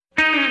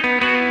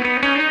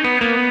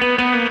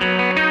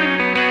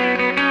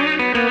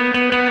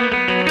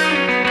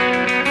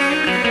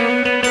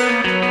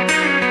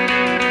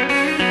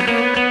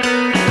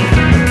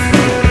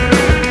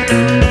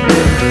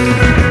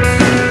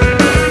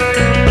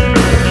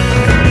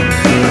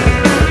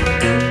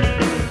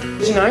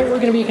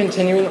going to be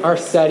continuing our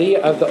study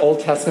of the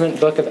Old Testament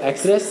book of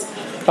Exodus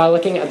by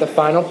looking at the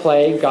final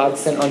plague God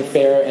sent on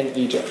Pharaoh and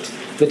Egypt,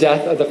 the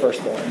death of the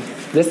firstborn.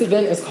 This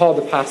event is called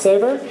the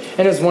Passover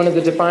and is one of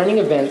the defining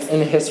events in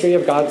the history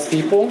of God's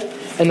people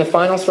and the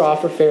final straw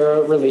for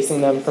Pharaoh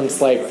releasing them from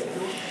slavery.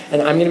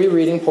 And I'm going to be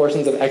reading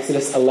portions of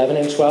Exodus 11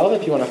 and 12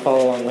 if you want to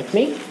follow along with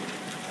me.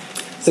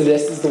 So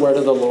this is the word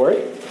of the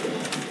Lord.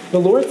 The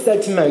Lord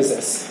said to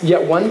Moses,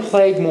 "Yet one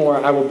plague more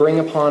I will bring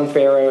upon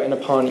Pharaoh and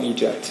upon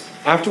Egypt.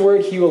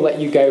 Afterward he will let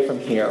you go from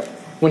here.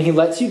 When he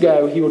lets you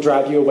go, he will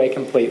drive you away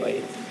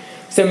completely."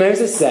 So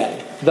Moses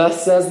said,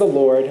 "Thus says the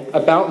Lord,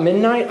 about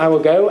midnight I will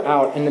go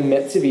out in the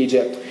midst of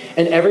Egypt,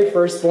 and every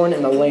firstborn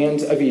in the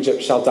land of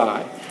Egypt shall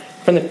die.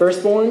 From the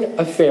firstborn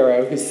of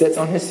Pharaoh who sits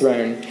on his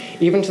throne,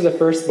 even to the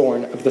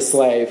firstborn of the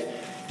slave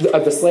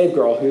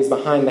girl who is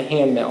behind the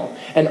handmill,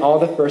 and all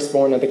the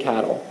firstborn of the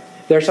cattle.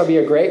 There shall be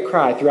a great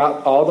cry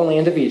throughout all the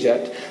land of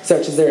Egypt,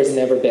 such as there has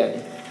never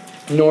been,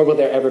 nor will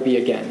there ever be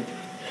again.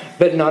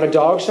 But not a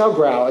dog shall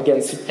growl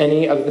against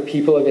any of the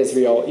people of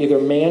Israel, either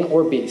man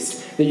or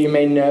beast, that you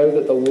may know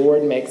that the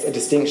Lord makes a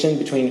distinction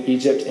between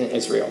Egypt and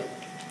Israel."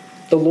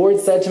 The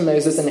Lord said to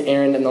Moses and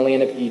Aaron in the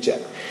land of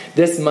Egypt,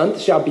 "This month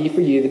shall be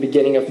for you the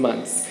beginning of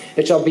months.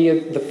 It shall be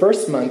the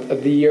first month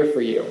of the year for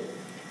you.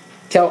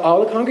 Tell all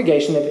the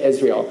congregation of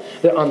Israel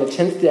that on the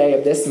 10th day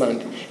of this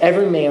month,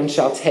 every man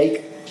shall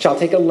take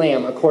a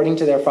lamb according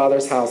to their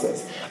father's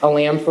houses, a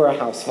lamb for a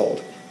household.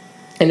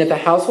 And if the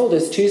household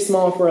is too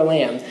small for a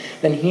lamb,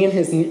 then he and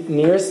his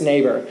nearest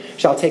neighbor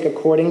shall take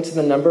according to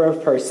the number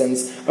of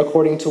persons,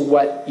 according to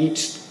what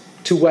each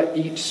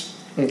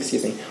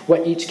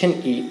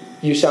can eat,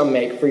 you shall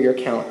make for your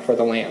count for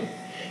the lamb.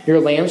 Your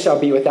lamb shall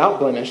be without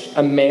blemish,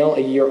 a male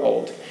a year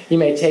old. You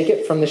may take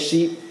it from the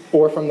sheep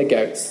or from the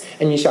goats,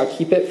 and you shall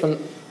keep it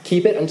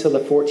until the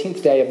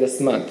 14th day of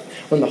this month,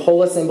 when the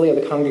whole assembly of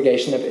the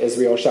congregation of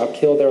Israel shall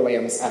kill their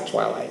lambs at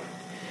twilight.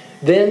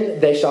 Then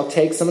they shall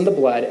take some of the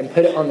blood and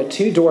put it on the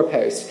 2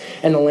 doorposts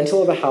and the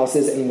lintel of the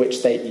houses in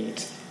which they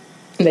eat.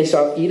 They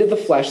shall eat of the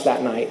flesh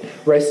that night,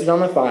 roasted on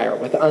the fire,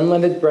 with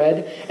unleavened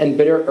bread and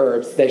bitter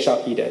herbs they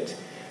shall eat it.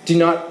 Do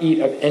not eat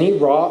of any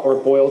raw or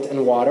boiled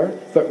in water,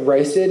 but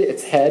roasted,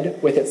 its head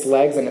with its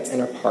legs and its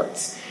inner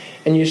parts.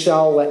 And you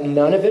shall let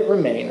none of it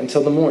remain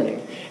until the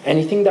morning.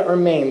 Anything that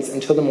remains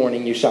until the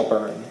morning you shall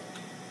burn.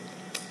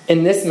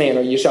 In this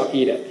manner you shall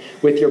eat it,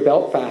 with your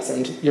belt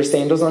fastened, your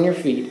sandals on your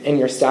feet, and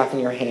your staff in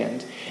your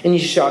hand. And you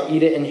shall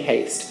eat it in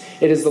haste.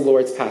 It is the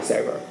Lord's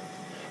Passover.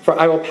 For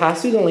I will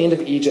pass through the land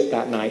of Egypt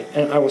that night,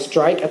 and I will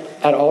strike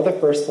at all the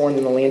firstborn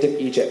in the land of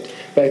Egypt,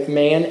 both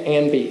man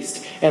and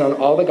beast. And on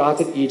all the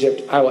gods of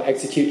Egypt I will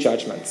execute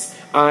judgments.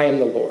 I am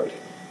the Lord.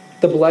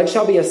 The blood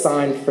shall be a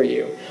sign for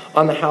you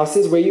on the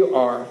houses where you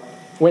are.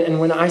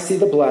 When I see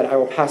the blood, I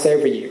will pass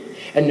over you,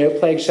 and no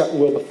plague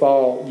will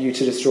befall you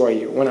to destroy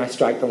you when I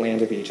strike the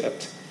land of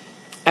Egypt.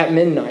 At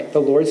midnight,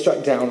 the Lord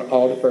struck down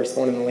all the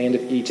firstborn in the land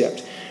of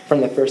Egypt,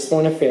 from the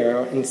firstborn of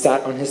Pharaoh, and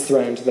sat on his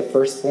throne to the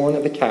firstborn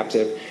of the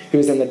captive who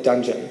was in the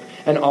dungeon,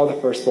 and all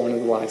the firstborn of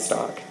the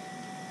livestock.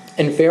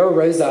 And Pharaoh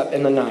rose up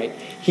in the night,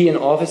 he and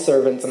all his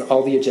servants and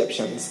all the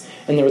Egyptians.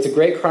 And there was a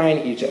great cry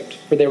in Egypt,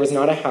 for there was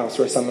not a house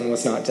where someone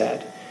was not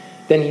dead.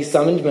 Then he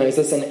summoned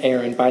Moses and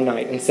Aaron by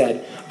night and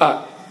said,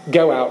 "Up,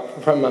 go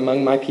out from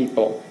among my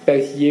people,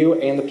 both you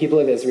and the people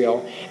of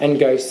Israel, and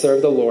go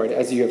serve the Lord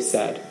as you have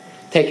said.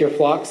 Take your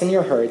flocks and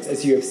your herds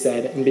as you have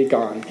said, and be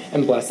gone,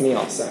 and bless me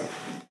also."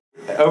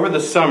 Over the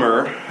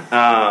summer,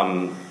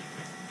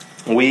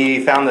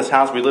 we found this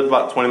house. We lived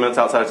about 20 minutes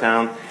outside of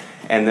town,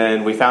 and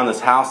then we found this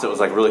house that was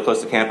like really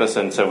close to campus,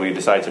 and so we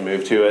decided to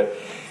move to it.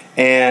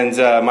 And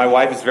my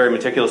wife is a very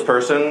meticulous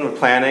person with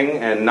planning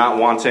and not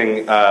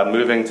wanting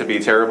moving to be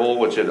terrible,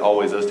 which it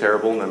always is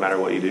terrible no matter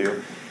what you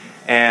do.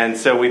 And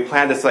so we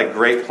planned this like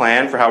great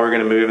plan for how we were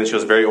going to move, and she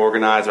was very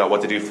organized about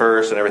what to do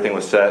first, and everything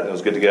was set, and it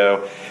was good to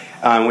go.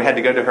 We had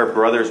to go to her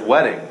brother's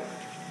wedding.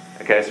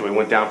 Okay, so we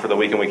went down for the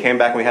week, and we came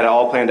back, and we had it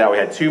all planned out. We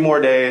had 2 more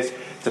days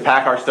to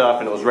pack our stuff,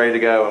 and it was ready to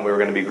go, and we were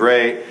going to be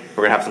great. We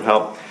were going to have some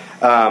help.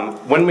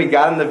 When we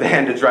got in the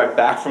van to drive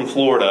back from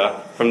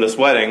Florida from this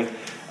wedding,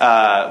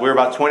 we were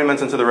about 20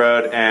 minutes into the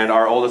road, and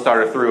our oldest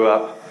daughter threw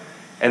up,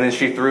 and then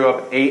she threw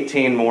up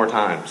 18 more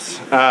times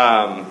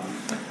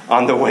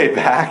on the way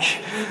back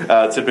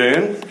to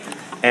Boone.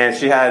 And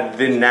she had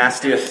the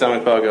nastiest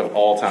stomach bug of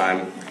all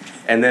time.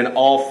 And then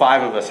all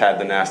 5 of us had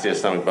the nastiest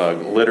stomach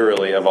bug,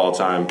 literally, of all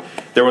time.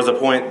 There was a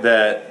point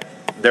that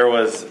there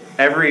was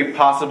every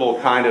possible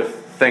kind of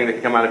thing that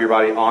could come out of your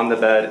body on the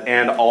bed,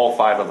 and all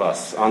 5 of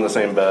us on the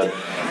same bed.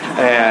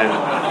 And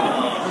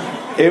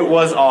it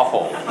was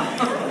awful.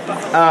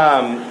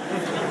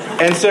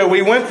 And so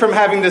we went from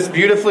having this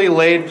beautifully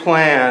laid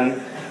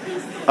plan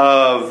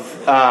of,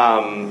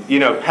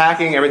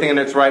 packing everything in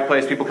its right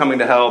place, people coming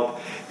to help,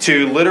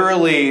 to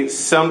literally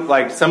some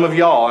of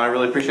y'all, and I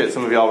really appreciate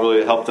some of y'all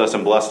really helped us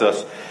and blessed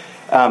us,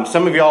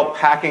 some of y'all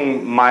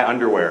packing my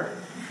underwear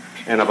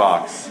in a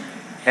box,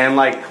 and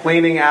like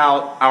cleaning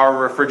out our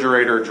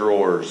refrigerator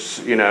drawers,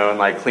 and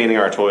like cleaning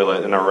our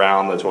toilet and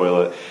around the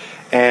toilet.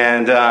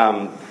 And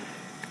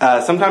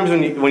Sometimes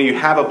when you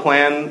have a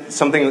plan,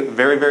 something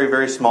very, very,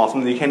 very small,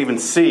 something that you can't even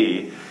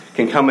see,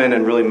 can come in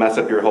and really mess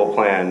up your whole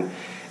plan.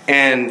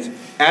 And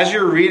as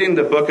you're reading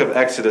the book of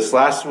Exodus,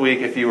 last week,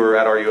 if you were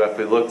at RUF,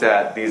 we looked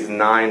at these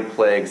 9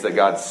 plagues that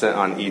God sent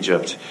on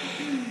Egypt.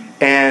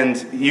 And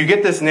you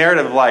get this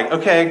narrative like,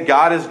 okay,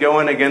 God is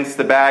going against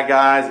the bad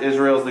guys,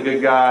 Israel's the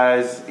good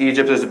guys,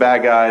 Egypt is the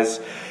bad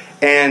guys.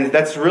 And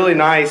that's really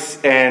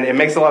nice, and it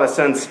makes a lot of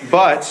sense.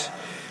 But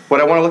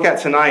what I want to look at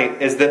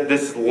tonight is that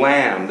this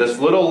lamb, this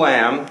little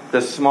lamb,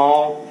 this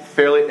small,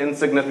 fairly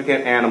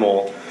insignificant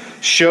animal,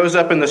 shows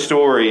up in the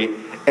story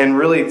and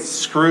really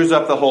screws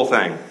up the whole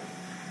thing.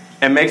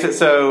 And makes it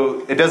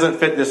so it doesn't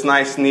fit this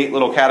nice, neat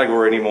little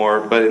category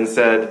anymore, but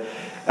instead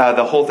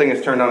the whole thing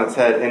is turned on its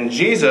head. And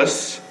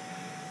Jesus,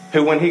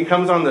 who when he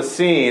comes on the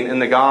scene in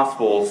the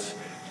Gospels,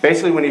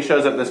 basically when he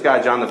shows up, this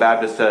guy John the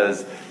Baptist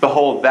says,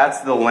 "Behold, that's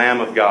the Lamb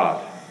of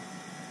God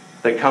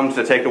that comes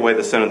to take away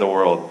the sin of the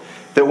world."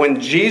 That when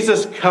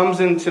Jesus comes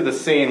into the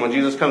scene, when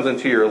Jesus comes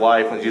into your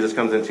life, when Jesus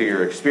comes into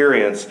your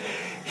experience,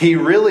 he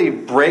really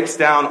breaks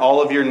down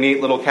all of your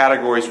neat little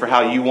categories for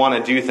how you want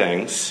to do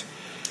things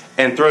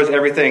and throws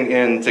everything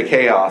into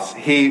chaos.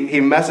 He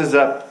messes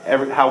up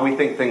how we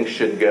think things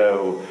should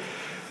go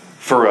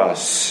for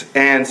us.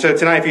 And so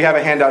tonight, if you have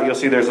a handout, you'll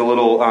see there's a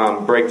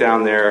little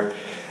breakdown there.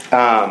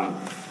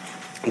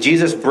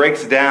 Jesus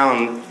breaks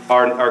down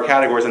our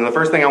categories. And the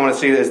first thing I want to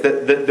see is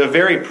that the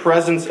very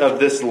presence of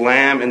this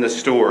lamb in the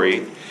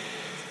story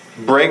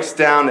breaks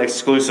down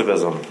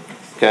exclusivism.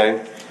 Okay?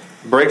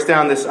 Breaks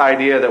down this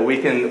idea that we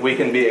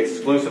can be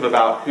exclusive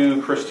about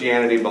who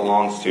Christianity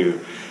belongs to.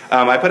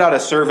 I put out a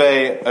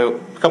survey a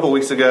couple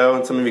weeks ago,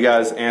 and some of you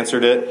guys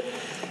answered it.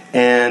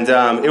 And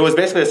it was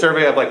basically a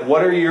survey of like,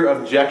 what are your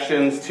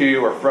objections to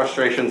or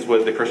frustrations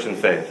with the Christian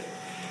faith?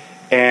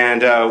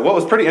 And what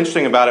was pretty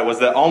interesting about it was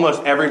that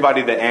almost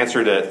everybody that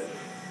answered it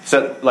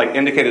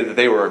indicated that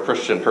they were a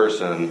Christian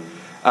person.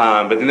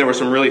 But then there were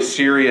some really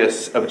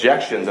serious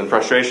objections and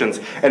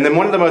frustrations. And then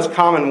one of the most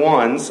common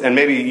ones, and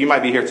maybe you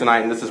might be here tonight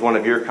and this is one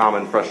of your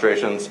common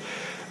frustrations,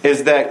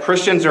 is that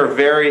Christians are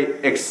very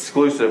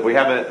exclusive. We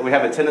have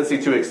a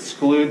tendency to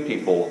exclude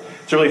people,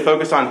 to really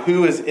focus on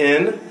who is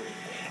in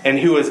and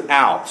who is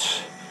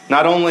out.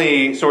 Not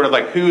only sort of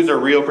like who's a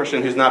real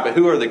Christian, who's not, but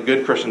who are the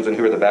good Christians and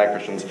who are the bad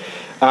Christians.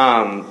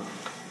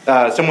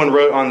 Someone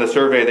wrote on the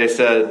survey, they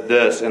said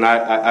this, and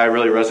I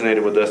really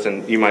resonated with this,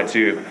 and you might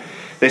too.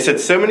 They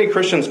said, "So many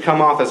Christians come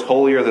off as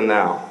holier than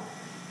thou."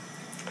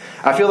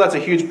 I feel that's a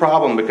huge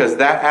problem because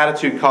that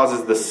attitude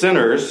causes the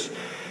sinners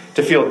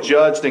to feel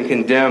judged and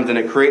condemned, and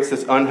it creates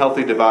this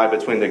unhealthy divide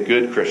between the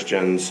good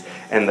Christians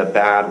and the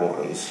bad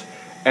ones.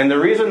 And the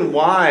reason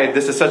why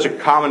this is such a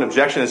common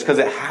objection is because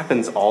it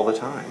happens all the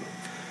time.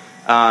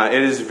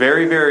 It is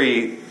very,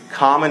 very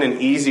common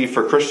and easy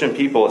for Christian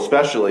people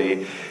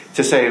especially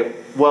to say,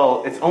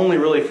 well, it's only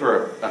really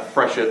for a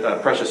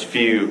precious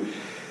few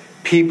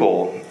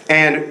people.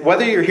 And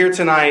whether you're here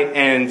tonight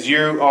and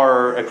you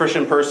are a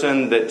Christian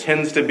person that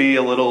tends to be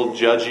a little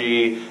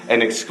judgy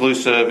and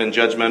exclusive and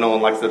judgmental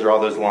and likes to draw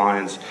those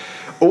lines,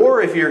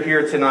 or if you're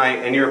here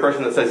tonight and you're a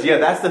person that says, yeah,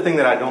 that's the thing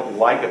that I don't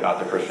like about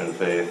the Christian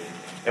faith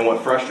and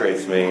what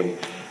frustrates me,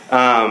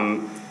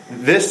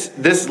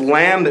 this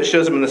lamb that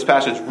shows up in this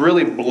passage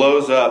really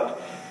blows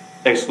up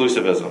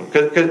exclusivism.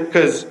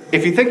 Because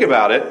if you think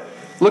about it,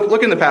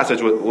 look in the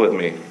passage with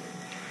me.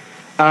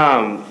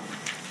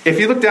 If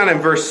you look down in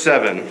verse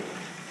 7,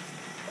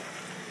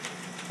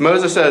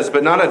 Moses says,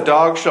 "But not a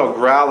dog shall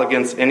growl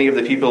against any of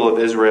the people of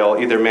Israel,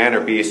 either man or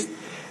beast,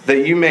 that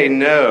you may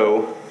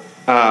know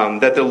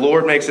that the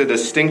Lord makes a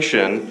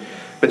distinction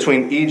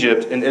between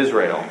Egypt and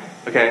Israel."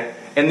 Okay?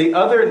 In the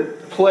other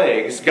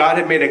plagues, God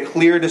had made a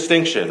clear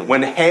distinction.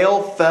 When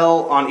hail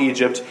fell on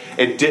Egypt,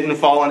 it didn't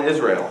fall on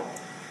Israel.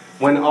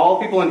 When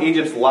all people in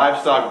Egypt's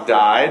livestock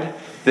died,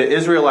 the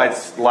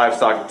Israelites'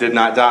 livestock did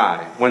not die.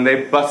 When they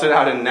busted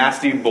out in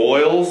nasty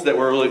boils that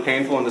were really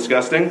painful and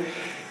disgusting,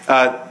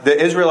 the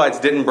Israelites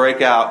didn't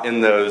break out in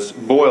those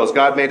boils.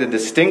 God made a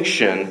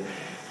distinction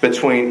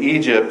between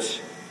Egypt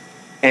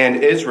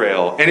and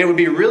Israel. And it would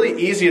be really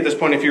easy at this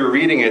point, if you were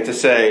reading it, to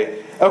say,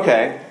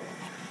 okay,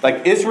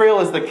 like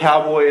Israel is the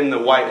cowboy in the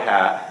white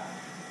hat,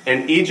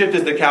 and Egypt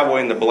is the cowboy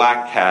in the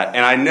black hat,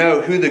 and I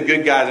know who the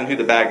good guys and who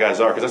the bad guys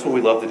are, because that's what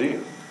we love to do.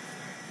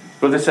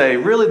 But to say,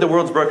 really, the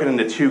world's broken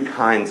into two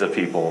kinds of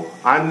people.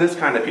 I'm this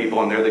kind of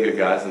people, and they're the good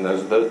guys, and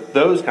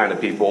those kind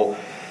of people,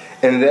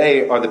 and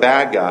they are the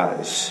bad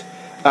guys.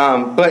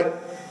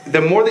 But the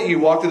more that you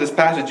walk through this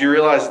passage, you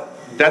realize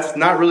that's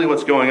not really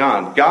what's going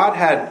on. God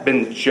had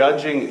been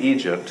judging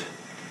Egypt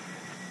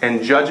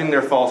and judging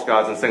their false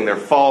gods and saying they're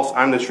false,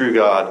 I'm the true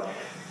God.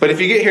 But if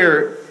you get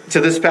here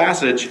to this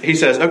passage, he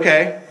says,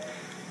 okay,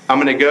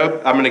 I'm going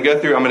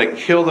to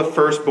kill the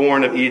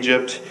firstborn of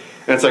Egypt.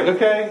 And it's like,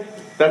 okay,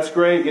 that's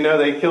great. You know,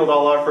 they killed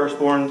all our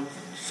firstborn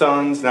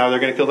sons. Now they're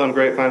going to kill them.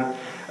 Great, fine.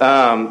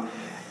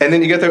 And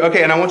then you get there.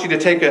 Okay, and I want you to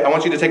take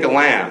a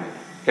lamb.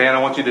 Okay, and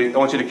I want you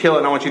to kill it,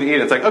 and I want you to eat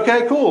it. It's like,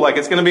 okay, cool. Like,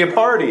 it's going to be a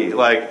party.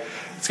 Like,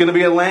 It's going to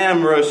be a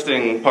lamb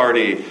roasting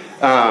party,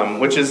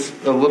 which is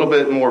a little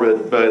bit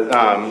morbid, but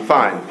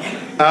fine.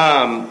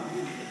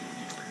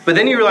 But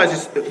then you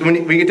realize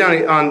when we get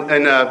down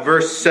in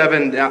verse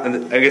 7,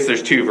 I guess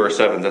there's 2 verse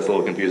 7s, that's a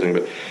little confusing,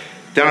 but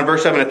down in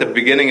verse 7 at the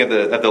beginning of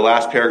the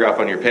last paragraph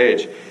on your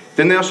page,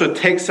 then they also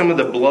take some of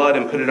the blood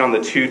and put it on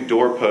the 2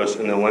 doorposts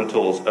and the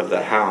lintels of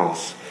the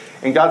house.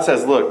 And God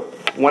says, look,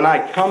 when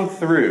I come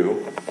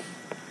through,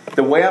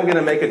 the way I'm going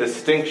to make a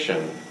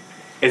distinction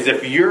is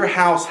if your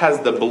house has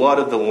the blood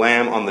of the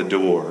lamb on the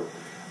door,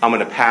 I'm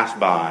going to pass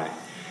by.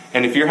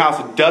 And if your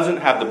house doesn't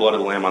have the blood of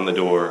the lamb on the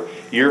door,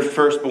 your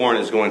firstborn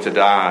is going to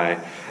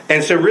die.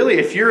 And so really,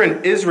 if you're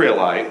an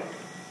Israelite,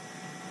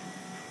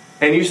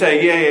 and you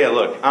say, yeah,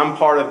 look, I'm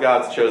part of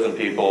God's chosen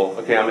people.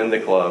 Okay, I'm in the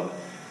club.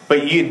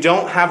 But you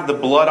don't have the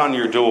blood on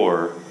your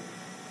door,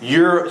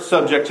 you're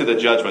subject to the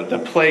judgment. The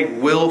plague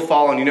will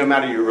fall on you, no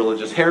matter your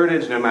religious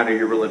heritage, no matter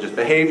your religious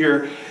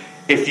behavior.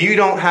 If you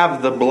don't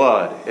have the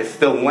blood, if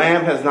the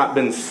lamb has not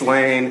been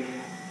slain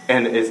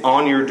and is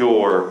on your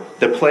door,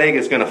 the plague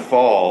is going to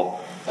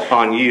fall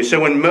on you. So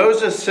when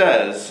Moses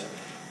says,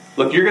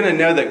 look, you're going to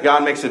know that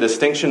God makes a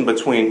distinction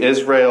between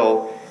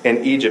Israel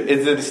and Egypt.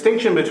 Is the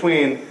distinction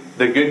between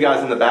the good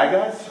guys and the bad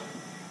guys?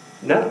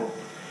 No.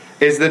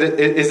 Is the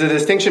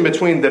distinction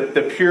between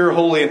the pure,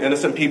 holy, and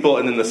innocent people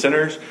and then the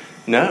sinners?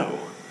 No.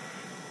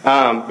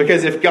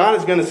 Because if God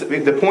is going to,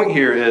 the point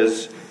here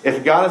is,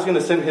 if God is going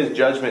to send his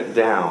judgment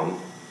down,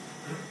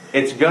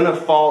 it's going to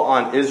fall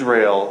on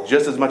Israel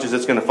just as much as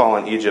it's going to fall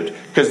on Egypt,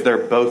 because they're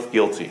both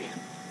guilty.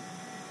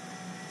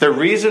 The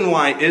reason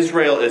why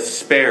Israel is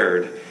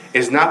spared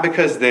is not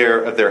because of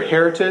their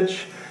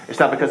heritage. It's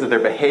not because of their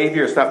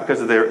behavior. It's not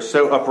because they're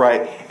so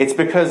upright. It's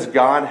because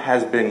God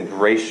has been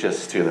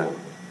gracious to them.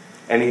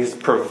 And he's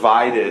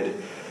provided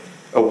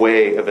a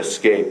way of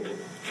escape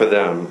for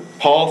them.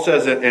 Paul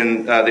says it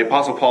the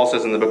Apostle Paul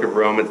says in the book of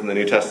Romans in the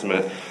New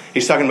Testament,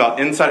 he's talking about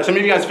insiders. Some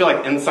of you guys feel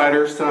like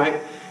insiders tonight.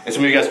 And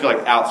some of you guys feel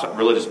like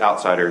religious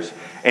outsiders.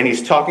 And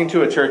he's talking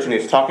to a church and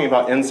he's talking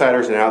about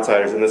insiders and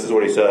outsiders. And this is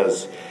what he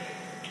says.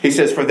 He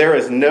says, for there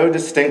is no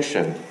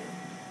distinction,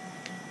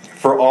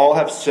 for all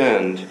have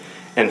sinned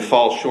and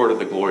fall short of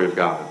the glory of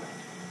God.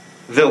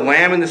 The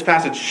lamb in this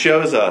passage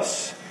shows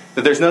us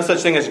that there's no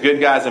such thing as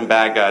good guys and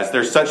bad guys.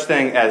 There's such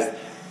thing as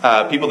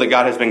people that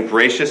God has been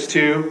gracious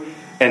to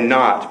and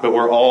not, but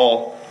we're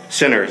all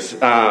sinners.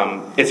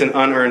 It's an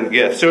unearned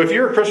gift. So if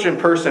you're a Christian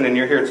person and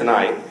you're here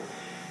tonight,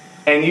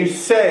 and you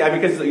say,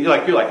 because you're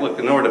like, look,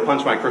 in order to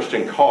punch my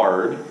Christian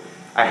card,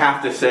 I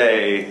have to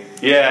say,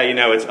 yeah,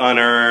 it's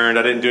unearned.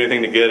 I didn't do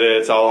anything to get it.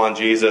 It's all on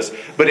Jesus.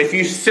 But if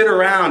you sit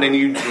around and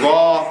you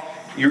draw,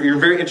 you're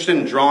very interested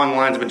in drawing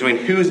lines between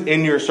who's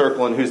in your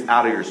circle and who's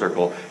out of your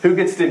circle. Who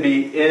gets to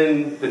be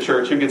in the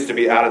church? Who gets to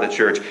be out of the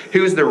church?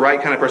 Who's the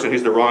right kind of person?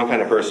 Who's the wrong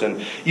kind of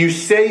person? You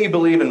say you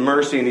believe in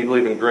mercy and you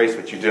believe in grace,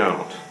 but you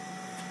don't.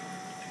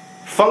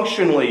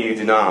 Functionally, you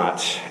do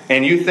not.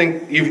 And you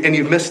think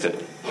you've missed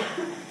it.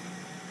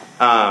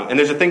 And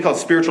there's a thing called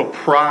spiritual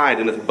pride,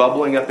 and it's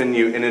bubbling up in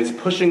you, and it's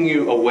pushing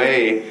you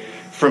away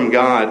from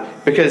God.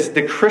 Because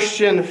the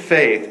Christian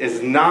faith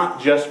is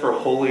not just for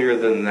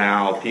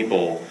holier-than-thou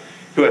people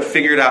who have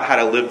figured out how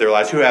to live their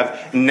lives, who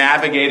have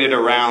navigated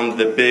around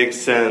the big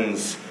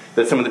sins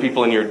that some of the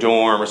people in your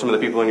dorm or some of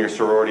the people in your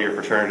sorority or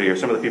fraternity or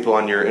some of the people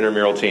on your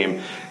intramural team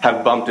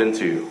have bumped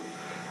into.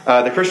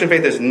 The Christian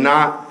faith is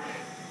not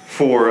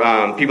for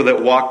people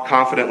that walk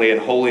confidently in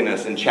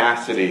holiness and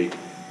chastity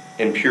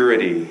and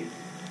purity.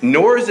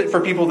 Nor is it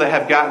for people that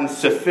have gotten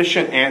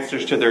sufficient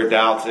answers to their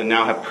doubts and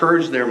now have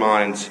purged their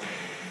minds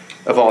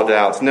of all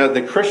doubts. No,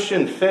 the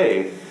Christian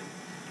faith,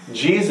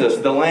 Jesus,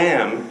 the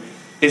Lamb,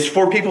 is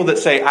for people that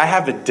say, I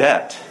have a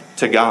debt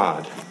to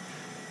God.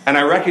 And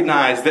I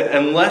recognize that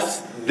unless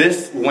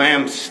this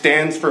Lamb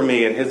stands for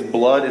me and his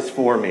blood is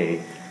for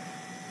me,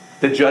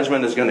 the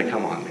judgment is going to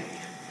come on me.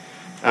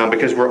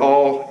 Because we're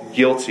all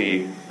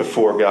guilty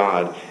before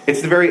God.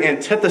 It's the very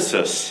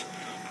antithesis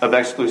of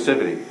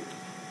exclusivity.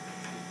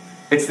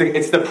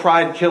 It's the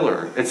pride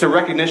killer. It's a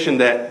recognition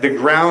that the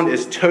ground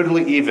is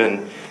totally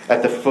even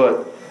at the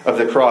foot of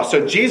the cross.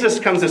 So Jesus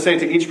comes to say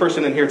to each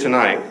person in here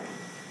tonight,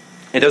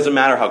 it doesn't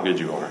matter how good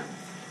you are.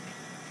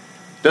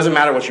 It doesn't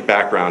matter what your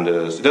background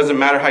is. It doesn't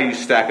matter how you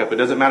stack up. It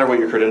doesn't matter what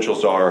your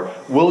credentials are.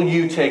 Will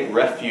you take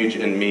refuge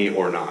in me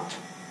or not?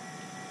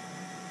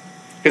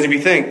 Because if you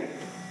think,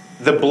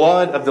 the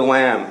blood of the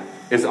Lamb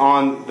is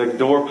on the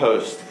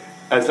doorpost.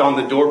 It's on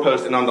the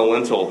doorpost and on the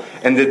lintel.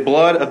 And the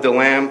blood of the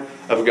Lamb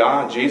of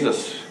God,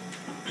 Jesus,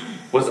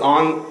 was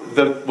on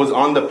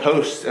the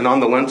post and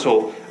on the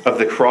lintel of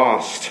the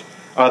cross.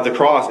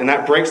 And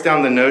that breaks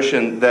down the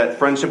notion that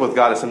friendship with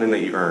God is something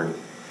that you earn.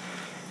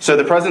 So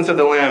the presence of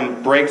the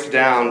Lamb breaks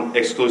down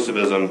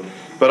exclusivism,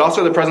 but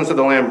also the presence of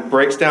the Lamb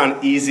breaks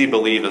down easy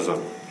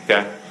believism.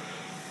 Okay,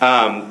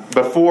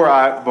 before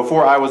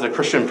I was a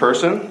Christian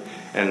person,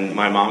 and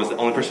my mom is the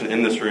only person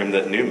in this room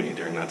that knew me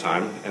during that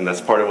time, and that's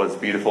part of what's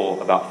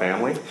beautiful about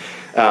family,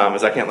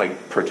 is I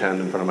can't pretend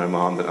in front of my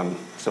mom that I'm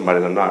somebody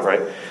that I'm not,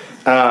 right?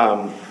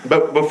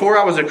 But before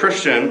I was a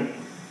Christian,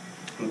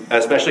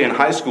 especially in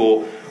high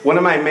school, one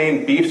of my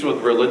main beefs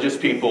with religious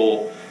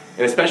people,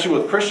 and especially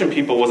with Christian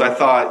people, was I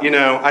thought,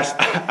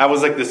 I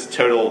was like this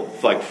total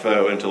like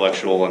faux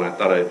intellectual, and I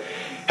thought I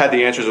had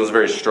the answers, was a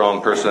very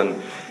strong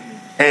person.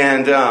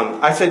 And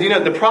I said,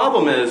 the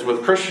problem is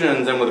with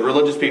Christians and with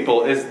religious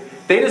people is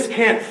they just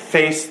can't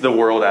face the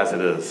world as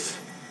it is.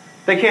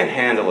 They can't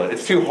handle it.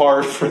 It's too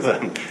hard for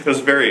them. It was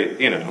very,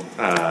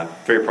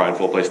 very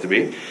prideful place to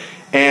be.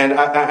 And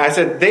I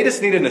said, they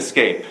just need an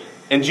escape.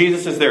 And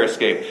Jesus is their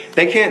escape.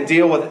 They can't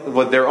deal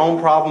with their own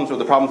problems or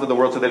the problems of the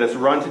world, so they just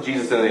run to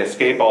Jesus and they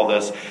escape all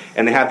this.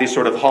 And they have these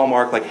sort of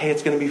hallmark, like, hey,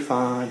 it's going to be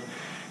fine.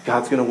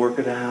 God's going to work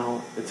it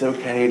out. It's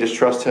okay. Just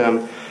trust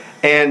Him.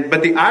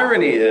 But the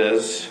irony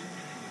is,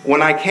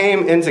 when I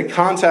came into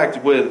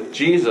contact with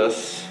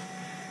Jesus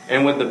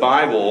and with the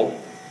Bible,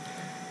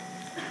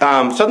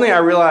 suddenly I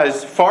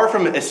realized, far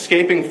from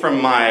escaping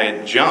from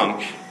my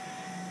junk,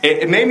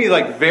 it made me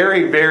like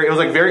it was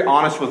like very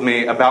honest with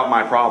me about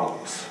my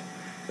problems.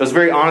 It was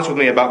very honest with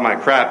me about my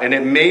crap, and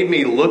it made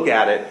me look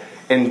at it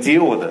and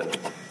deal with it.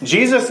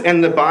 Jesus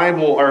and the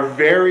Bible are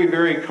very,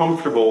 very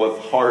comfortable with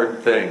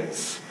hard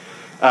things.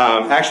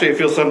 Actually, it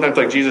feels sometimes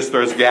like Jesus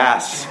throws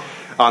gas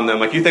on them.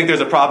 Like, you think there's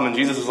a problem, and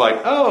Jesus is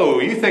like,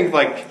 oh, you think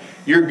like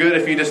you're good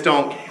if you just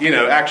don't,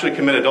 actually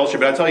commit adultery.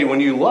 But I tell you,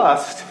 when you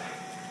lust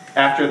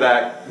after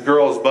that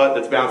girl's butt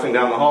that's bouncing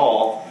down the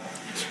hall,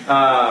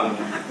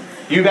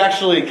 you've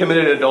actually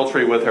committed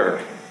adultery with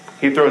her.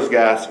 He throws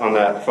gas on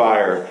that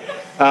fire.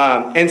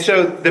 And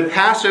so the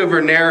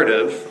Passover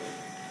narrative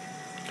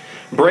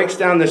breaks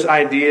down this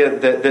idea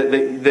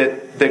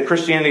that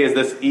Christianity is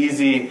this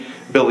easy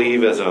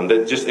believism,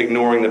 that just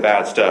ignoring the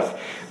bad stuff.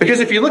 Because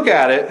if you look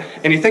at it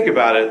and you think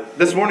about it,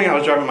 this morning I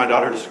was driving my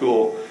daughter to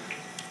school,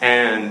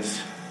 and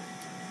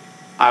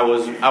I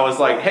was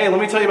like, hey, let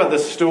me tell you about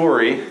this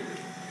story.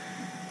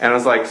 And I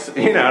was like,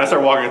 and I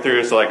started walking her through.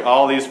 It's like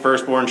all these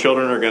firstborn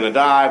children are going to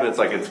die, but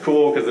it's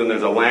cool because then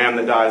there's a lamb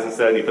that dies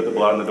instead, and you put the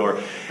blood on the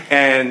door.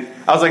 And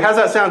I was like, how's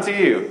that sound to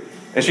you?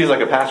 And she's like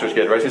a pastor's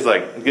kid, right? She's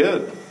like,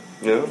 good.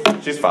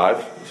 She's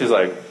 5. She's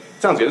like,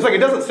 sounds good. It's like, it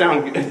doesn't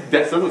sound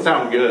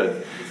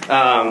good.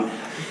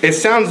 It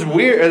sounds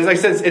weird. As I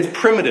said, it's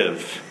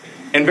primitive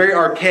and very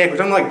archaic. We're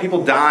talking like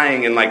people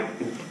dying and like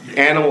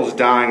animals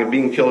dying and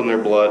being killed in their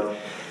blood.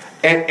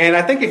 And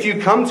I think if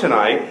you come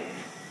tonight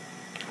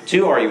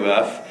to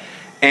RUF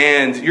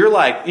and you're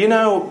like,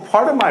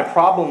 part of my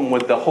problem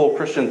with the whole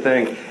Christian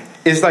thing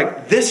is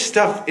like this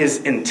stuff is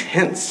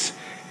intense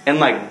and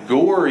like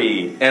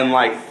gory and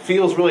like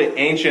feels really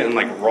ancient and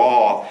like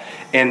raw,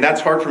 and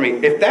that's hard for me.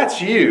 If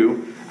that's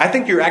you, I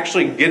think you're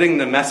actually getting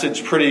the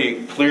message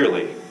pretty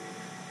clearly.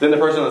 Then the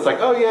person that's like,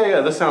 oh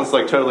yeah, this sounds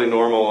like totally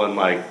normal and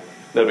like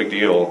no big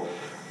deal.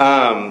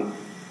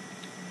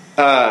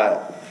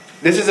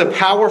 This is a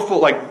powerful,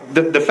 like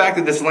the fact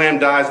that this lamb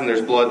dies and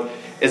there's blood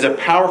is a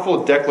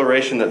powerful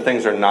declaration that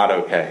things are not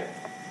okay.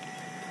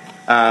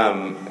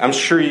 I'm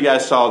sure you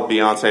guys saw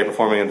Beyonce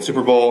performing in the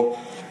Super Bowl.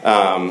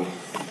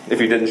 If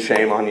you didn't,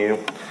 shame on you.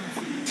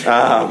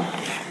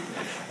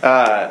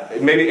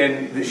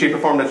 And she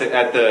performed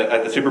at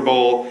the Super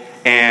Bowl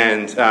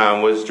and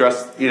was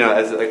dressed,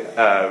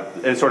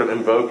 as sort of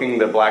invoking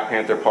the Black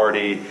Panther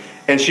Party,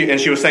 and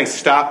she was saying,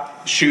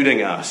 "Stop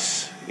shooting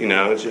us,"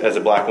 as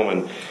a black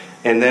woman.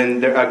 And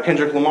then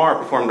Kendrick Lamar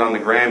performed on the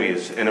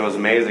Grammys, and it was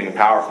amazing and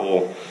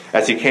powerful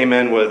as he came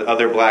in with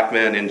other black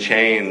men in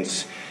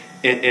chains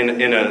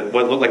in a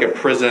what looked like a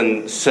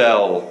prison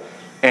cell,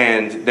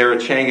 and they were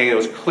chanting. It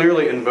was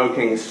clearly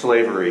invoking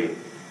slavery.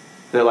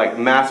 The like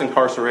mass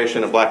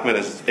incarceration of black men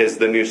is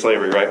the new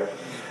slavery, right?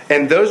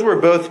 And those were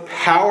both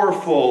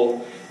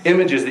powerful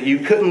images that you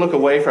couldn't look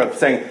away from,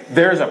 saying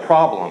there's a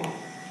problem.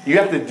 You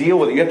have to deal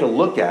with it. You have to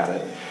look at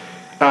it.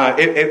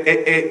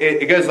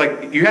 It goes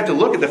like, you have to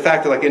look at the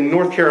fact that like in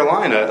North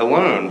Carolina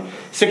alone,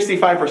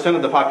 65%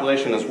 of the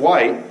population is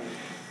white,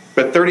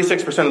 but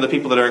 36% of the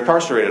people that are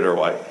incarcerated are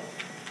white.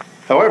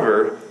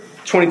 However,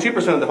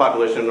 22% of the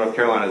population in North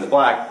Carolina is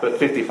black, but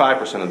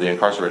 55% of the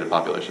incarcerated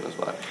population is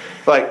black.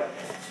 Like,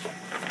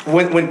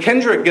 when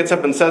Kendrick gets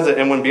up and says it,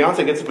 and when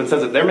Beyonce gets up and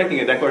says it, they're making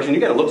a declaration. You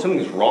got to look,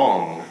 something's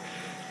wrong.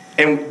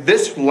 And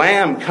this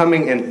lamb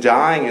coming and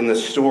dying in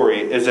this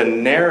story is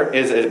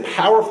a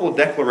powerful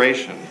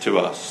declaration to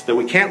us that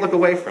we can't look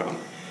away from.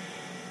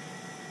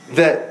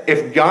 That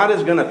if God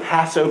is going to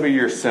pass over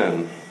your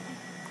sin,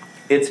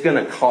 it's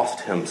going to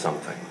cost Him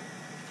something.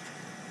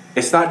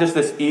 It's not just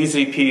this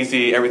easy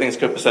peasy, everything's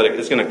copacetic.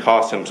 It's going to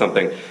cost Him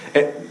something.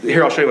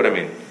 Here, I'll show you what I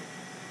mean.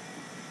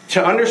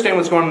 To understand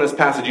what's going on in this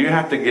passage, you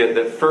have to get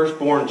that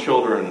firstborn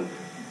children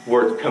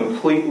were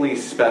completely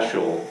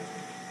special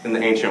in the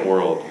ancient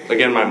world.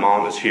 Again, my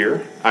mom is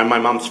here. I'm my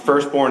mom's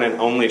firstborn and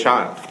only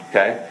child.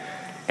 Okay,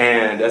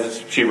 and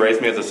as she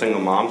raised me as a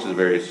single mom, she's a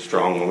very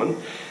strong woman,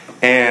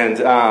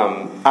 and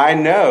I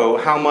know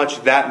how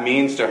much that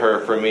means to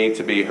her for me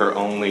to be her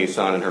only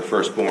son and her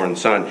firstborn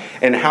son,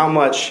 and how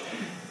much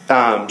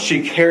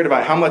she cared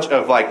about, how much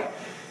of like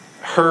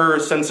her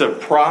sense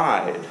of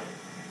pride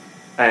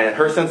and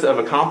her sense of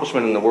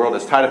accomplishment in the world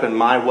is tied up in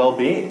my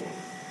well-being.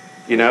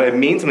 It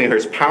means something.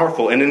 It's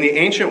powerful. And in the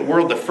ancient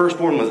world, the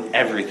firstborn was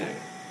everything.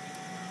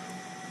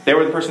 They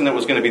were the person that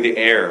was going to be the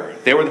heir.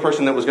 They were the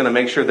person that was going to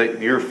make sure that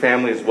your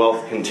family's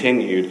wealth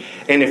continued.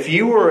 And if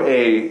you were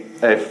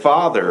a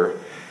father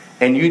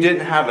and you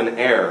didn't have an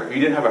heir, you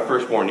didn't have a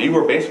firstborn, you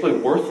were basically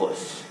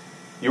worthless.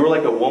 You were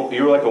like a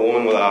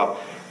woman without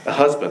a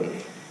husband.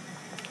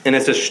 And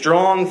it's a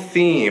strong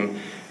theme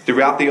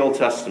throughout the Old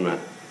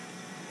Testament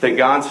that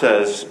God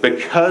says,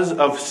 because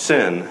of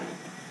sin,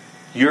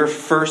 your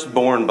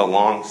firstborn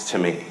belongs to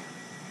me.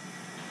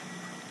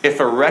 If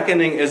a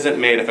reckoning isn't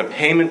made, if a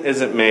payment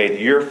isn't made,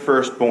 your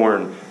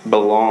firstborn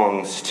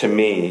belongs to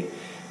me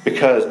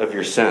because of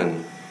your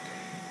sin.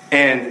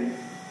 And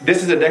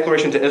this is a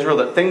declaration to Israel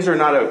that things are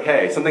not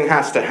okay. Something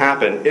has to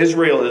happen.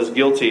 Israel is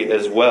guilty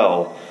as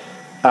well.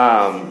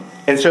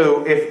 And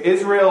so if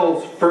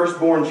Israel's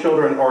firstborn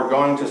children are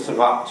going to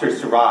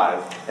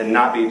survive and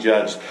not be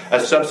judged, a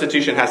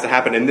substitution has to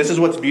happen. And this is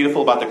what's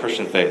beautiful about the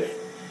Christian faith.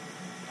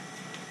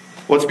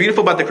 What's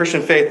beautiful about the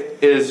Christian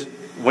faith is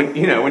when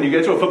you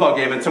get to a football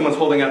game and someone's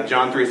holding up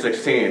John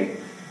 3:16,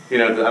 I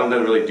don't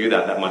really do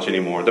that much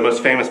anymore. The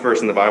most famous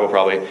verse in the Bible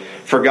probably.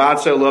 For God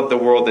so loved the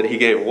world that he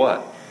gave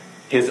what?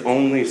 His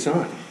only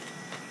son.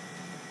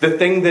 The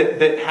thing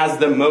that has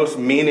the most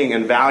meaning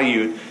and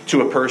value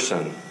to a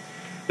person.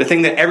 The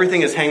thing that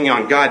everything is hanging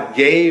on. God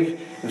gave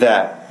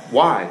that.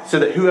 Why? So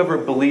that whoever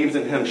believes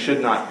in him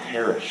should not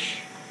perish.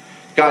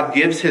 God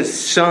gives his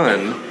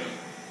son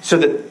so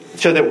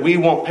that we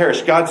won't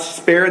perish. God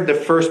spared the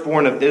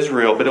firstborn of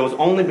Israel, but it was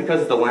only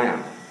because of the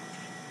lamb.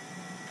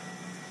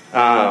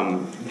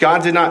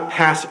 God did not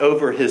pass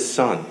over his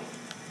son.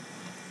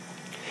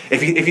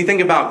 If you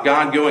think about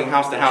God going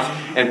house to house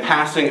and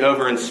passing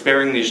over and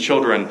sparing these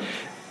children,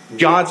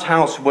 God's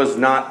house was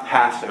not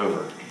passed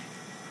over.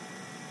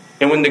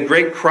 And when the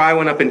great cry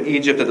went up in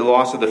Egypt at the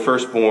loss of the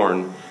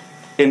firstborn,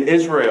 in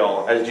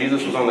Israel, as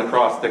Jesus was on the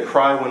cross, the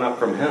cry went up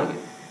from him.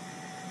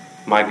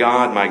 My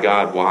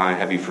God, why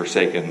have you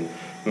forsaken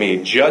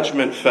me?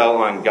 Judgment fell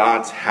on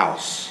God's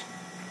house.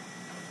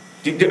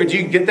 Do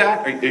you get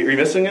that? Are you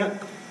missing it?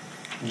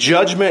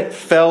 Judgment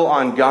fell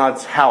on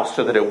God's house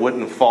so that it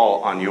wouldn't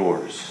fall on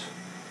yours.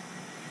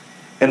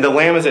 And the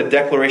lamb is a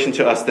declaration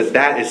to us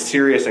that is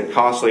serious and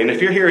costly. And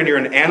if you're here and you're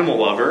an animal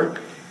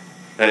lover,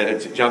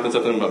 Jonathan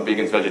said something about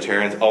vegans,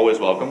 vegetarians, always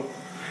welcome.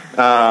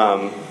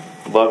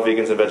 Love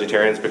vegans and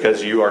vegetarians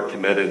because you are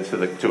committed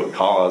to a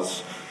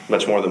cause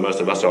much more than most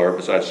of us are,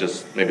 besides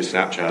just maybe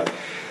Snapchat.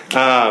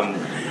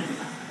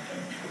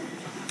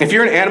 If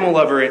you're an animal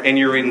lover and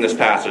you're reading this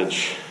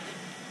passage,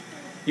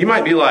 you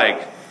might be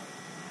like,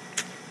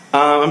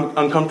 I'm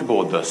uncomfortable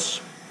with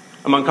this.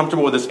 I'm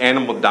uncomfortable with this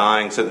animal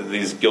dying so that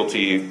these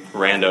guilty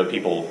rando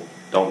people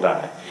don't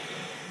die.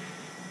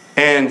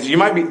 And you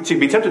might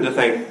be tempted to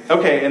think,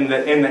 okay, in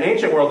the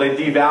ancient world, they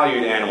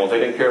devalued animals. They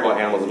didn't care about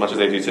animals as much as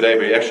they do today,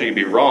 but you'd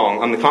be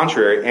wrong. On the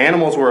contrary,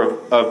 animals were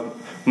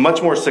of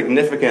much more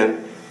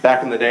significant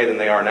back in the day than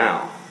they are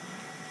now.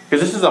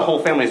 Because this is a whole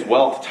family's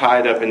wealth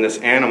tied up in this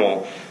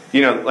animal.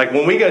 Like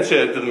when we go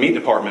to the meat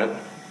department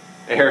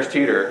at Harris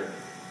Teeter,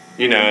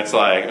 it's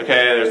like, okay,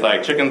 there's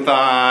like chicken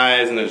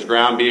thighs and there's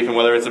ground beef, and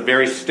whether it's a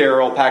very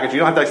sterile package, you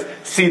don't have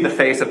to see the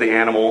face of the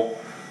animal,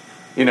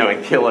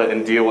 and kill it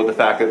and deal with the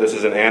fact that this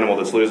is an animal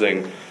that's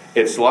losing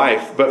its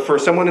life. But for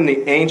someone in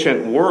the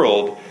ancient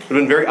world, it would have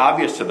been very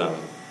obvious to them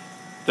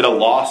that a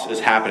loss is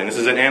happening. This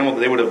is an animal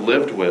that they would have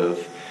lived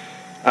with.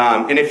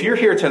 And if you're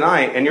here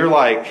tonight and you're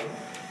like,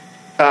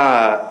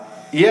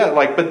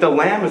 but the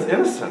lamb is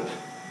innocent.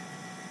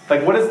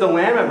 Like, what has the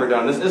lamb ever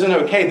done? This isn't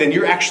okay. Then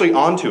you're actually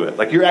onto it.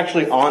 Like, you're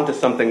actually onto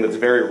something that's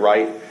very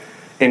right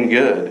and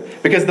good.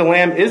 Because the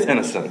lamb is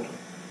innocent.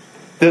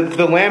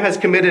 The lamb has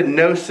committed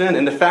no sin.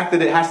 And the fact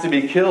that it has to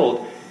be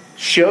killed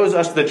shows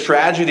us the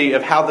tragedy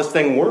of how this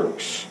thing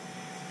works.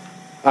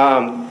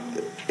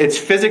 It's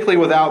physically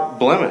without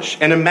blemish.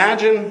 And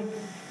imagine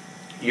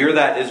you're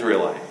that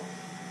Israelite.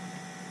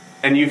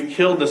 And you've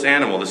killed this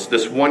animal, this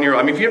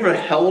 1-year-old. Have you ever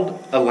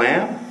held a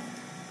lamb?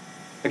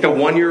 Like a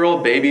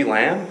 1-year-old baby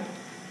lamb?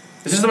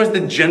 This is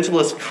the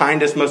gentlest,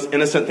 kindest, most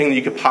innocent thing that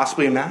you could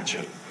possibly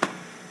imagine.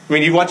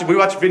 We watch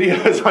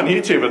videos on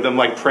YouTube of them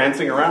like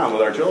prancing around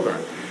with our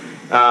children.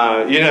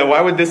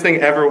 Why would this thing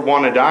ever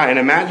want to die? And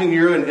imagine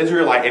you're an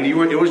Israelite and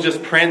it was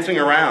just prancing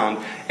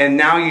around, and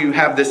now you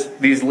have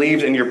these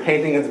leaves and you're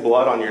painting its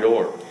blood on your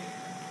door.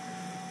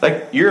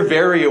 Like, you're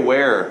very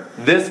aware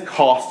this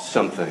costs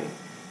something.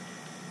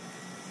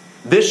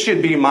 This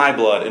should be my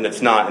blood, and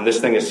it's not, and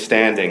this thing is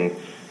standing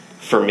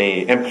for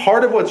me. And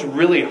part of what's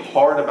really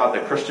hard about the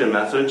Christian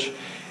message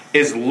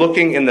is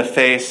looking in the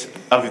face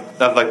of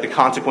the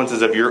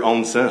consequences of your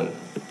own sin.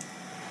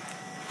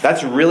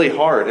 That's really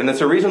hard. And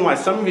it's a reason why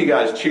some of you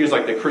guys choose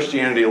the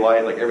Christianity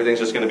light, like everything's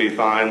just going to be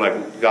fine,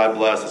 like God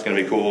bless, it's going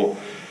to be cool.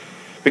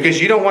 Because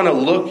you don't want to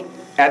look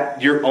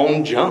at your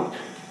own junk.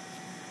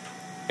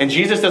 And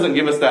Jesus doesn't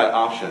give us that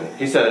option.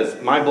 He says,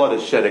 my blood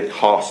is shed, it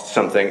costs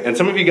something. And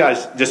some of you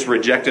guys just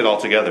reject it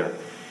altogether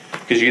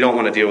because you don't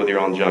want to deal with your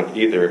own junk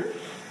either.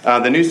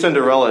 The new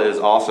Cinderella is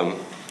awesome,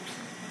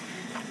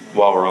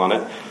 while we're on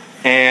it.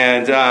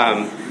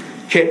 And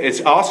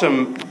it's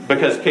awesome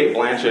because Kate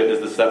Blanchett is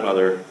the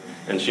stepmother,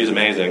 and she's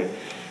amazing.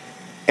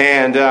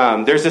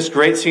 And there's this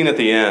great scene at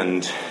the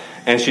end,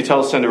 and she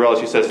tells Cinderella,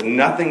 she says,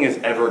 nothing is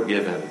ever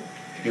given.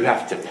 You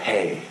have to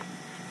pay.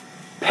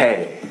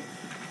 Pay.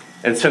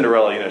 And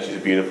Cinderella,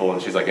 she's beautiful,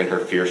 and she's like in her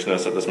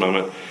fierceness at this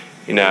moment,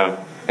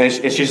 And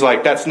she's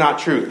like, that's not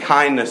true.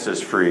 Kindness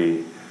is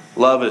free.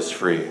 Love is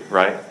free,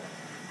 right?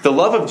 The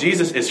love of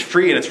Jesus is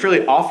free, and it's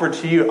freely offered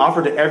to you,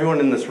 offered to everyone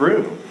in this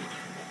room.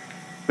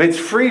 It's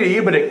free to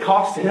you, but it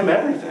costs him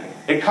everything.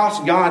 It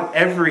costs God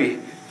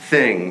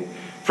everything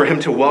for him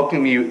to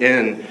welcome you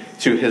in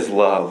to his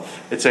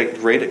love. It's a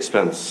great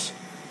expense.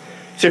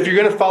 So if you're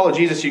going to follow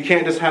Jesus, you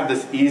can't just have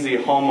this easy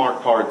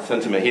Hallmark card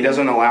sentiment. He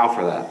doesn't allow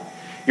for that.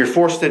 You're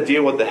forced to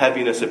deal with the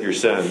heaviness of your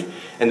sin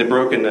and the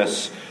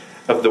brokenness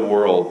of the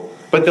world.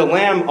 But the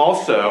Lamb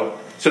also,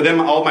 so then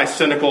all my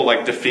cynical,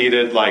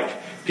 defeated,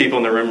 people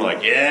in the room are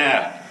like,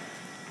 yeah,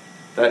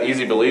 that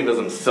easy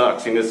believism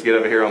sucks. You can just get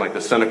over here on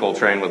the cynical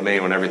train with me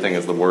when everything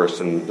is the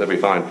worst, and that'll be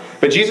fine.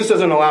 But Jesus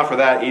doesn't allow for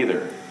that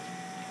either.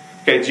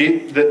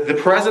 Okay, the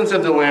presence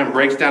of the Lamb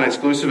breaks down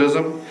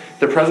exclusivism.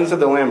 The presence of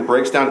the Lamb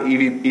breaks down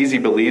easy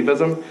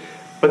believism.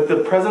 But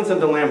the presence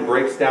of the Lamb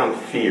breaks down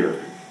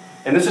fear.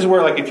 And this is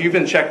where, if you've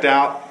been checked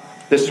out,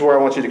 this is where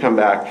I want you to come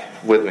back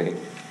with me.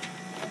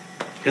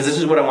 Because this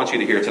is what I want you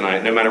to hear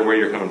tonight, no matter where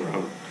you're coming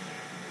from.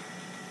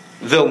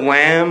 The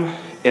Lamb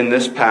in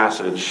this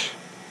passage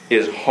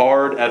is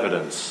hard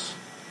evidence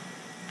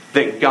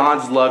that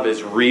God's love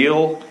is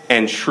real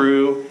and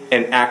true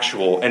and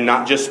actual and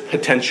not just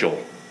potential.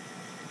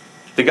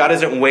 That God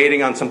isn't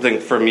waiting on something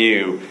from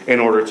you in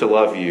order to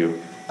love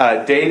you.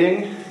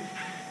 Dating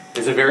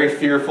is a very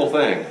fearful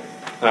thing,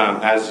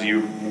 as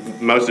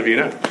most of you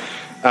know.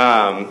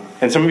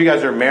 And some of you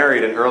guys are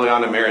married and early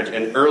on in marriage.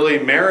 And early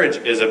marriage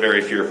is a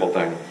very fearful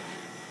thing.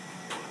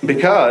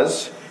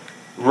 Because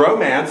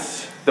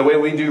romance, the way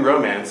we do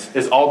romance,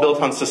 is all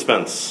built on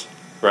suspense.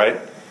 Right?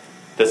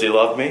 Does he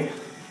love me?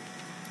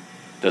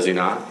 Does he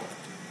not?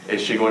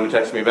 Is she going to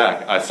text me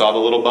back? I saw the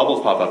little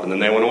bubbles pop up and then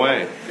they went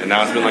away. And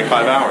now it's been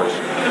 5 hours.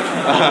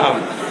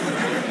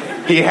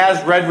 He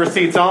has read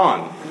receipts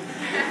on.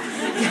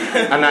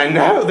 And I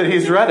know that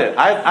he's read it.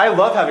 I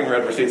love having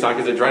read receipts on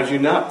because it drives you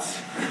nuts.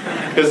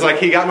 Because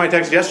he got my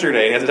text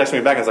yesterday and he had to text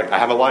me back. And it's I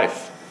have a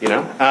life, I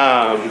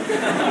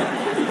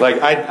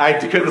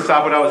couldn't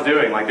stop what I was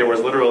doing. There was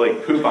literally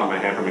poop on my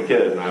hand from a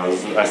kid. And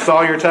I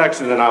saw your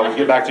text and then I'll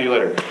get back to you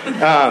later.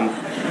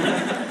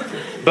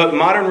 But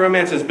modern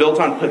romance is built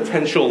on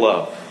potential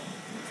love.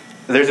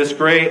 There's this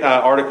great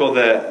article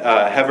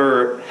that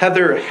Heather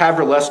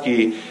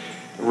Havrilesky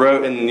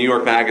wrote in the New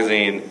York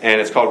Magazine, and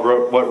it's called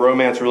What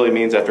Romance Really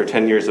Means After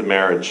 10 Years of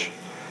Marriage.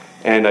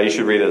 And you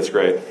should read it. It's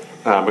great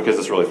because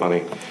it's really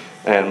funny.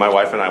 And my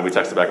wife and I, we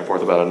texted back and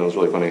forth about it, and it was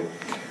really funny.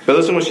 But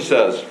listen to what she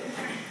says.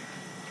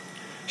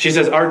 She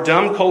says, our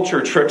dumb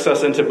culture tricks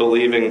us into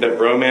believing that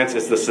romance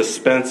is the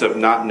suspense of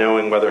not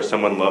knowing whether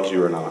someone loves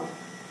you or not.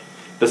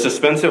 The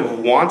suspense of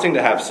wanting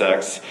to have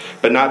sex,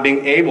 but not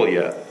being able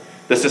yet.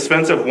 The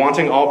suspense of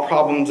wanting all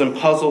problems and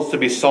puzzles to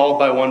be solved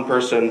by one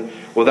person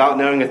without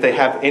knowing if they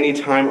have any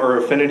time or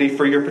affinity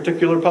for your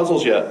particular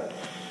puzzles yet.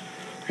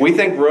 We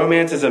think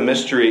romance is a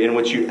mystery in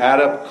which you add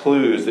up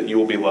clues that you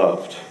will be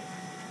loved.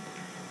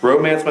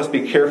 Romance must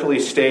be carefully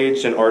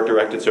staged and art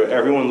directed so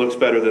everyone looks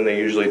better than they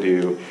usually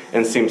do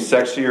and seems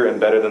sexier and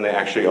better than they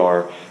actually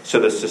are so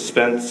the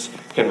suspense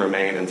can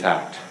remain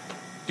intact.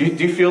 Do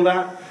you feel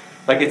that?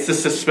 It's the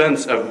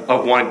suspense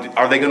of wanting,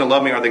 are they going to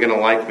love me? Are they going to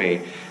like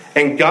me?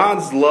 And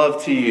God's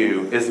love to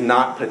you is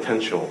not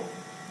potential.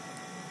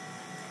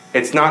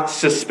 It's not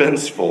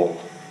suspenseful.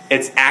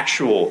 It's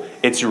actual.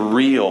 It's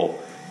real.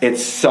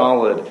 It's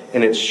solid.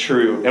 And it's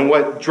true. And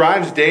what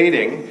drives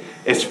dating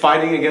is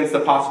fighting against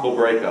the possible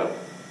breakup.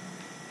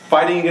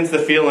 Fighting against the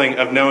feeling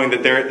of knowing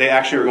that they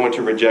actually are going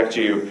to reject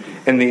you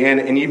in the end.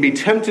 And you'd be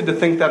tempted to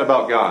think that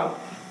about God.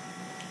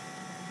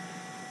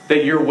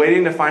 That you're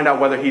waiting to find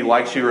out whether he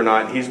likes you or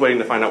not. And he's waiting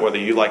to find out whether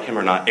you like him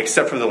or not.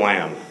 Except for the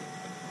Lamb.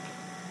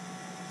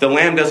 The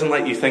Lamb doesn't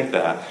let you think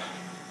that.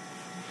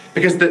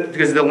 Because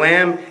the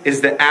Lamb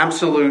is the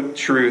absolute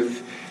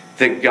truth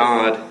that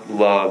God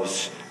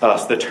loves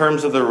us. The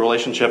terms of the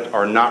relationship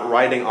are not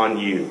riding on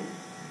you.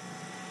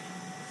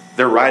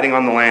 They're riding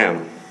on the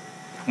Lamb.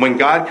 When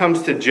God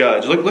comes to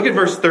judge, look at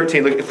verse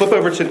 13. Flip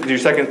over to your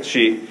second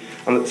sheet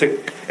and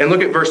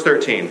look at verse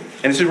 13.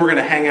 And this is where we're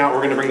going to hang out.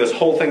 We're going to bring this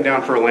whole thing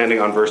down for a landing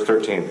on verse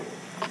 13.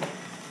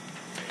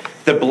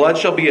 The blood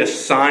shall be a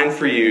sign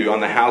for you on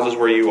the houses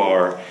where you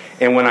are.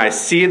 And when I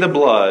see the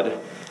blood,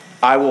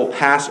 I will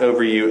pass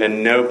over you,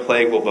 and no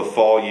plague will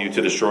befall you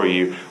to destroy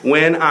you.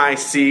 When I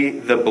see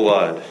the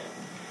blood,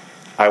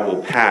 I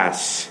will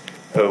pass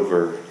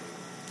over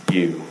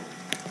you.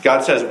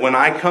 God says, when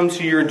I come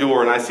to your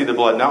door and I see the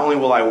blood, not only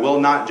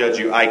will not judge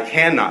you, I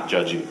cannot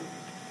judge you.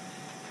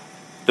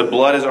 The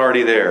blood is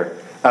already there.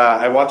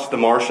 I watched The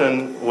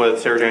Martian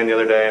with Sarah Jane the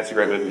other day. It's a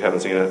great movie if you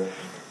haven't seen it.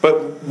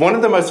 But one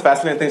of the most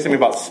fascinating things to me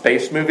about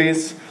space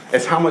movies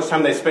is how much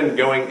time they spend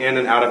going in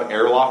and out of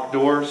airlock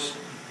doors.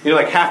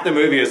 Like half the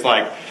movie is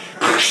like,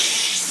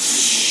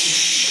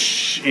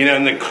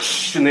 and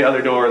the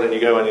other door, then you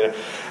go in,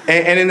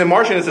 And in The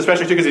Martian, it's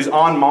especially too because he's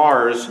on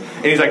Mars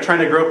and he's like trying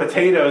to grow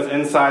potatoes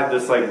inside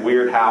this like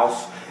weird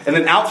house, and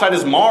then outside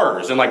is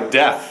Mars and like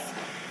death.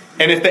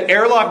 And if the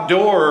airlock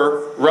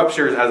door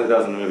ruptures, as it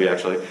does in the movie,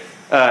 actually,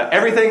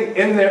 everything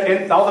in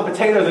there, all the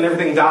potatoes and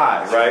everything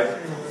die, right?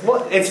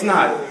 Well, it's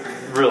not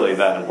really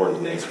that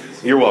important to me.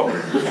 You're welcome.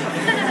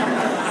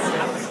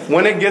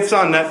 When it gets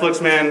on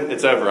Netflix, man,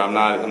 it's over. I'm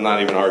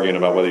not even arguing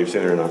about whether you've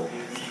seen it or not.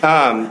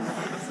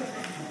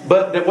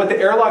 But what the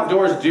airlock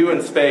doors do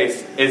in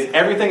space is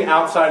everything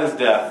outside is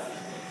death,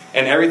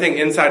 and everything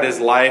inside is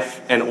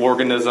life and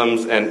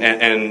organisms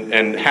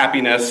and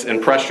happiness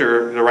and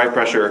pressure, the right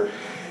pressure.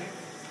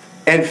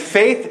 And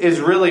faith is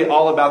really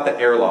all about the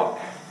airlock.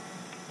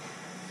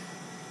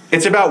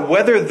 It's about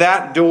whether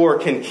that door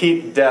can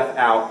keep death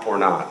out or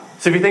not.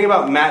 So if you think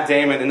about Matt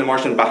Damon in The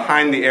Martian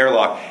behind the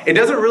airlock, it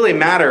doesn't really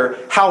matter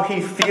how he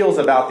feels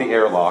about the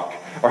airlock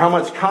or how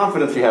much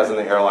confidence he has in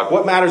the airlock.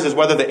 What matters is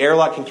whether the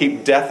airlock can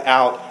keep death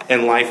out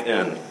and life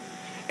in.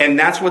 And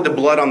that's what the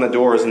blood on the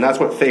door is, and that's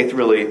what faith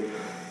really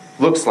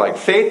looks like.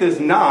 Faith is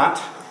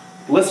not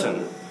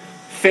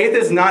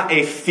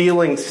a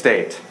feeling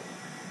state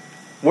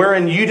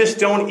wherein you just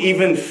don't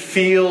even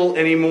feel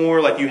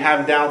anymore like you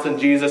have doubts in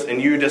Jesus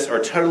and you just are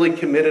totally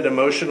committed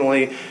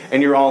emotionally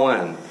and you're all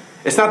in.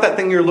 It's not that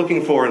thing you're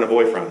looking for in a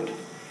boyfriend.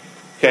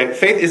 Okay,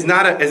 faith is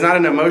not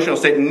an emotional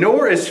state,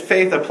 nor is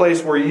faith a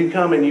place where you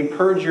come and you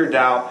purge your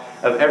doubt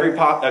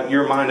of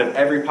your mind of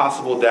every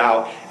possible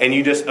doubt, and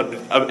you just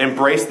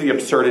embrace the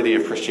absurdity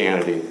of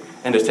Christianity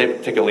and just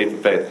take a leap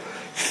of faith.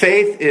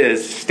 Faith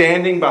is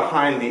standing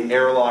behind the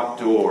airlock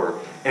door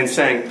and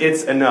saying,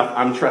 "It's enough.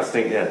 I'm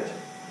trusting it."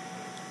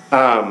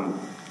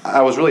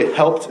 I was really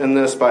helped in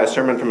this by a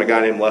sermon from a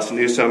guy named Les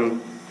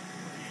Newsom,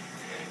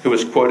 who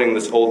was quoting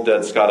this old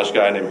dead Scottish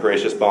guy named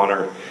Horatius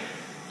Bonner.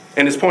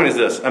 And his point is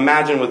this: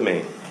 imagine with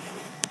me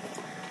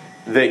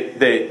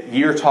that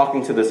you're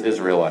talking to this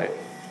Israelite.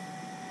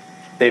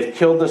 They've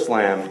killed this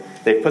lamb.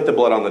 They've put the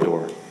blood on the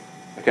door.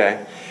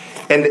 Okay?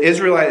 And the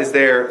Israelite is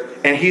there,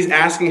 and he's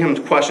asking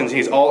him questions.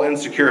 He's all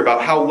insecure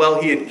about how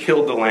well he had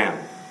killed the lamb.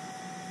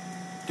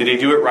 Did he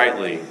do it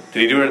rightly?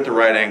 Did he do it at the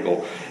right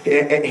angle?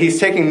 He's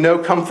taking no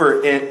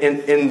comfort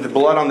in the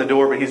blood on the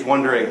door, but he's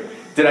wondering,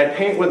 did I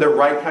paint with the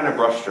right kind of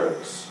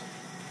brushstrokes?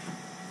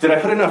 Did I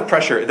put enough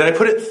pressure? Did I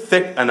put it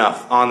thick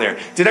enough on there?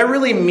 Did I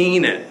really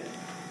mean it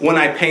when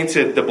I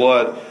painted the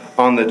blood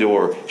on the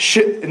door?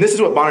 And this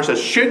is what Bonner says: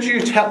 should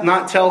you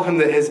not tell him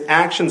that his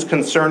actions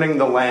concerning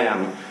the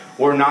lamb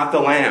were not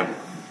the lamb?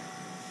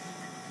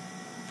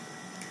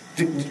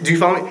 Do you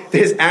follow me?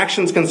 His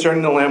actions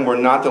concerning the lamb were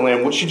not the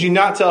lamb. Should you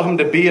not tell him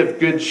to be of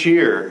good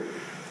cheer?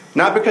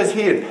 Not because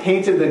he had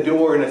painted the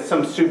door in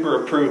some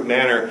super approved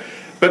manner,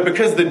 but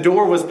because the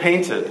door was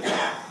painted.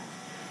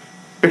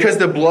 Because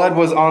the blood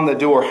was on the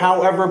door,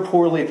 however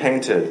poorly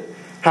painted,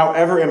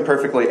 however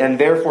imperfectly, and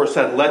therefore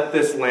said, "Let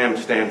this lamb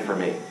stand for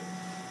me."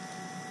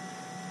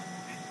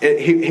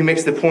 He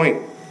makes the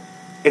point,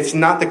 it's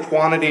not the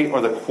quantity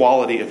or the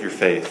quality of your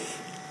faith.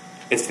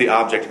 It's the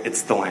object,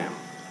 it's the lamb.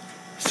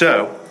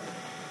 So,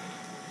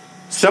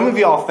 some of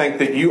y'all think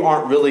that you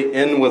aren't really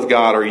in with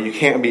God, or you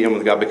can't be in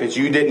with God because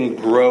you didn't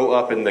grow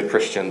up in the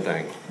Christian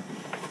thing.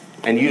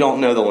 And you don't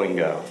know the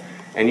lingo.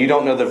 And you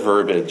don't know the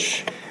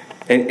verbiage.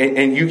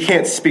 And you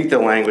can't speak the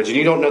language, and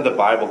you don't know the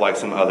Bible like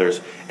some others.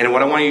 And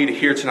what I want you to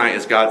hear tonight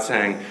is God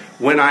saying,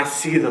 when I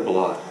see the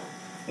blood,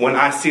 when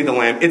I see the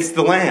lamb, it's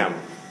the lamb.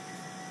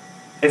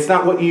 It's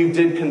not what you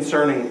did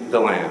concerning the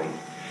lamb.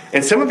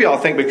 And some of y'all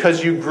think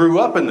because you grew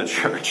up in the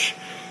church,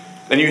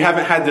 and you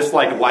haven't had this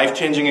like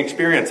life-changing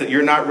experience, that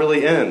you're not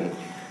really in.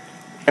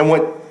 And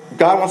what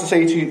God wants to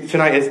say to you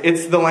tonight is,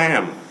 it's the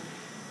lamb.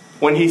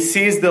 When he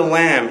sees the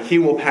lamb, he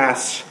will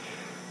pass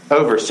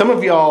over. Some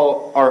of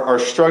y'all are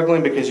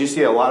struggling because you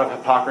see a lot of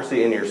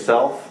hypocrisy in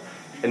yourself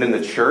and in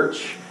the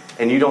church,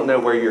 and you don't know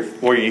where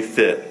you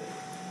fit.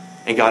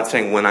 And God's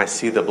saying, when I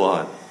see the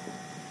blood,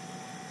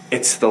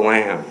 it's the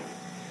lamb.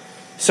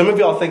 Some of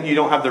y'all think you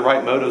don't have the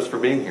right motives for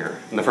being here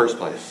in the first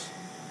place.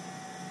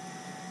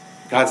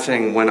 God's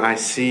saying, when I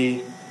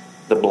see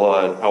the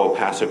blood, I will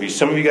pass over you.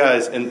 Some of you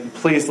guys, and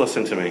please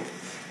listen to me,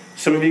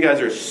 some of you guys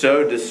are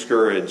so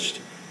discouraged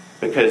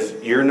because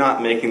you're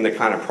not making the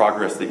kind of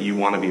progress that you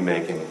want to be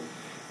making.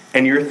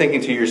 And you're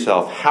thinking to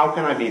yourself, how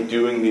can I be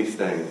doing these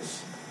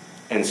things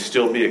and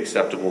still be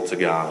acceptable to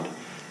God?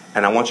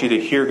 And I want you to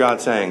hear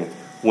God saying,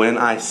 when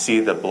I see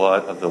the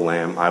blood of the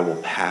lamb, I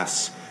will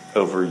pass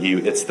over you.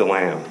 It's the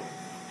lamb.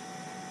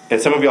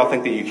 And some of y'all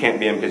think that you can't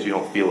be in because you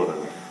don't feel it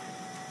enough.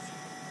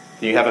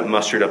 You haven't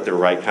mustered up the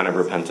right kind of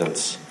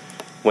repentance.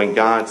 When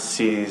God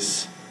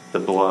sees the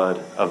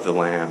blood of the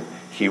lamb,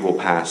 he will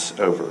pass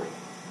over.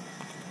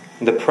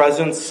 The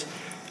presence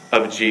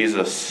of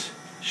Jesus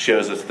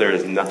shows us there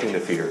is nothing to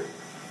fear.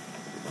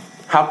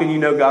 How can you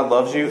know God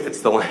loves you?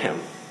 It's the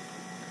lamb.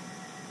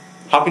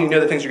 How can you know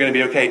that things are going to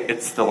be okay?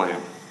 It's the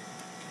lamb.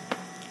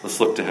 Let's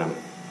look to him.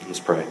 Let's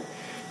pray.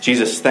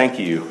 Jesus, thank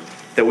you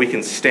that we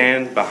can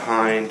stand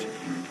behind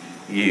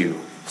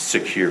you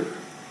secure.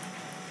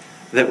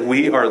 That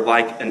we are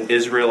like an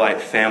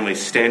Israelite family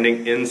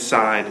standing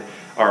inside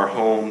our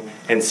home,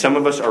 and some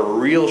of us are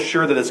real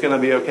sure that it's going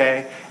to be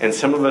okay, and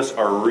some of us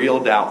are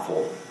real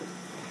doubtful.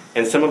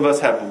 And some of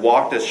us have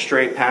walked a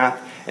straight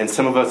path, and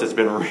some of us it's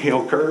been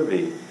real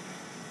curvy.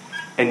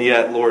 And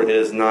yet, Lord, it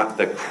is not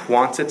the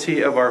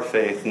quantity of our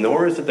faith,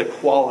 nor is it the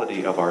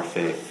quality of our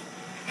faith,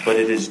 but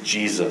it is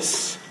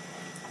Jesus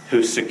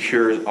who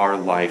secures our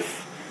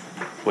life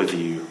with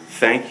you.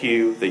 Thank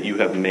you that you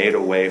have made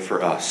a way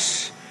for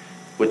us.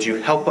 Would you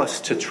help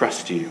us to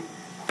trust you?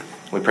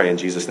 We pray in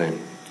Jesus' name.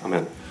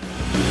 Amen.